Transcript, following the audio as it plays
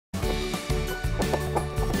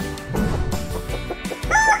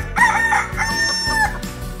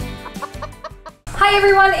Hi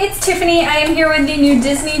everyone, it's Tiffany. I am here with the new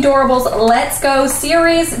Disney Doorables Let's Go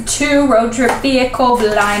Series 2 Road Trip Vehicle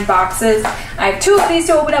blind boxes. I have 2 of these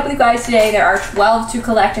to open up with you guys today. There are 12 to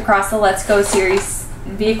collect across the Let's Go Series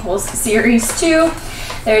Vehicles Series 2.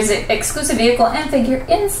 There's an exclusive vehicle and figure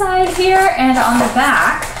inside here, and on the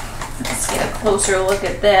back, let's get a closer look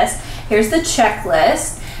at this. Here's the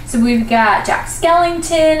checklist. So we've got Jack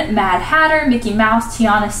Skellington, Mad Hatter, Mickey Mouse,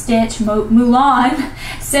 Tiana, Stitch, Mulan,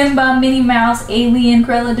 Simba, Minnie Mouse, Alien,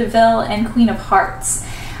 Cruella de Vil, and Queen of Hearts.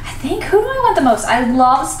 I think, who do I want the most? I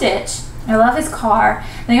love Stitch. I love his car.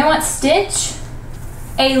 I think I want Stitch,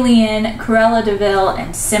 Alien, Cruella de Vil,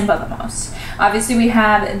 and Simba the most. Obviously we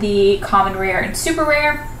have the common rare and super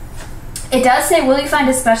rare. It does say, will you find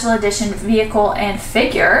a special edition vehicle and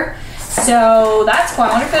figure? So that's cool. I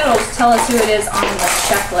wonder if it'll tell us who it is on the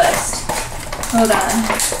checklist. Hold on.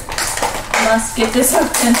 Must get this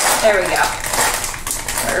open. There we go.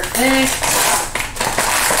 Perfect.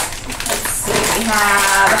 Let's see. We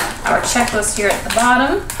have our checklist here at the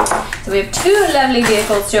bottom. So we have 2 lovely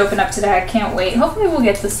vehicles to open up today. I can't wait. Hopefully we'll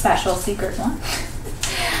get the special secret one.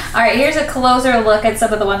 Alright, here's a closer look at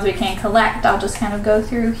some of the ones we can collect. I'll just kind of go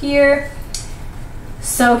through here.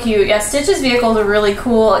 So cute. Yeah, Stitch's vehicles are really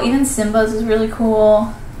cool. Even Simba's is really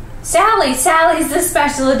cool. Sally's the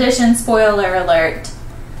special edition, spoiler alert.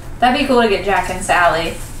 That'd be cool to get Jack and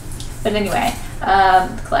Sally. But anyway,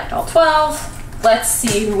 collect all 12. Let's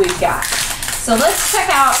see who we got. So let's check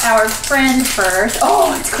out our friend first.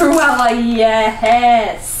 Oh, it's Cruella,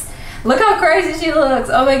 yes! Look how crazy she looks.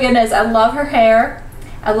 Oh my goodness, I love her hair.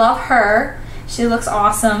 I love her. She looks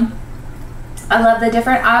awesome. I love the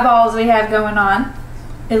different eyeballs we have going on.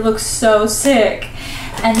 It looks so sick.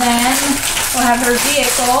 And then we'll have her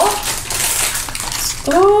vehicle.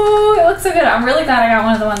 Ooh, it looks so good. I'm really glad I got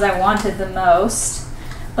one of the ones I wanted the most.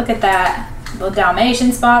 Look at that. Little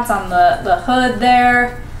Dalmatian spots on the hood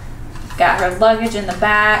there. Got her luggage in the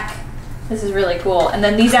back. This is really cool. And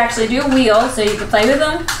then these actually do wheels, so you can play with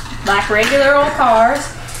them like regular old cars.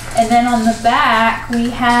 And then on the back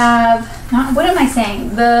we have, what am I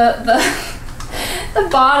saying? The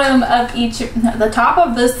bottom of the top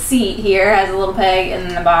of the seat here has a little peg, and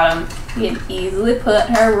then the bottom, you can easily put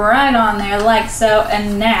her right on there like so.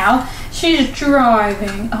 And now she's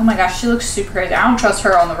driving. Oh my gosh, she looks super crazy. I don't trust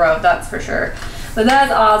her on the road, that's for sure. But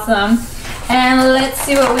that's awesome. And let's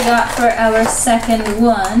see what we got for our second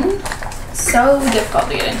one. So difficult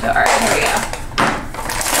to get into. All right, here we go.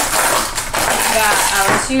 We got our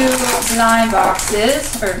 2 blind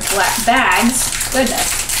boxes, or black bags.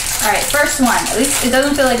 Goodness. Alright, first one. At least it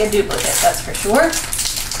doesn't feel like a duplicate, that's for sure.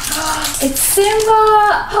 It's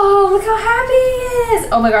Simba! Oh, look how happy he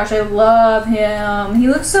is! Oh my gosh, I love him. He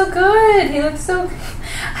looks so good. He looks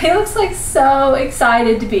like so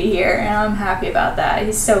excited to be here, and I'm happy about that.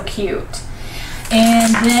 He's so cute.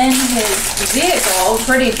 And then his vehicle,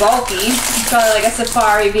 pretty bulky. It's probably like a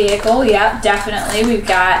safari vehicle. Yeah, definitely. We've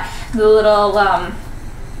got the little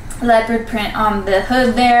leopard print on the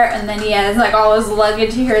hood there, and then he has like all his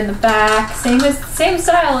luggage here in the back. Same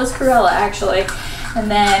style as Cruella actually.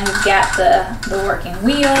 And then we've got the working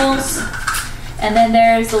wheels. And then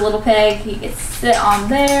there's the little peg. He can sit on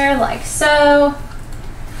there like so.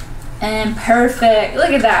 And perfect.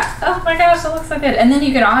 Look at that. Oh my gosh, that looks so good. And then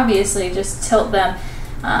you can obviously just tilt them.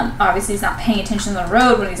 Obviously he's not paying attention to the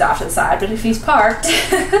road when he's off to the side, but if he's parked,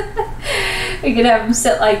 we could have him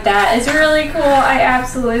sit like that. It's really cool. I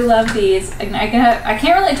absolutely love these. I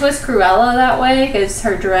can't really twist Cruella that way because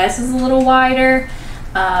her dress is a little wider,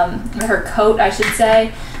 her coat I should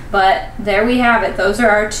say. But there we have it. Those are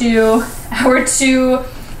our two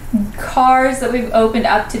cars that we've opened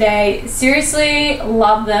up today. Seriously,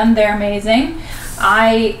 love them. They're amazing.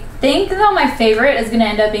 I think though my favorite is going to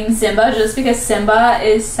end up being Simba, just because Simba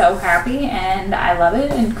is so happy and I love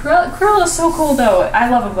it. And Cruella is so cool though. I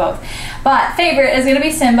love them both. But favorite is going to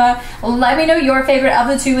be Simba. Let me know your favorite of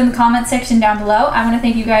the 2 in the comment section down below. I want to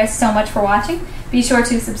thank you guys so much for watching. Be sure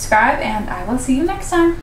to subscribe, and I will see you next time.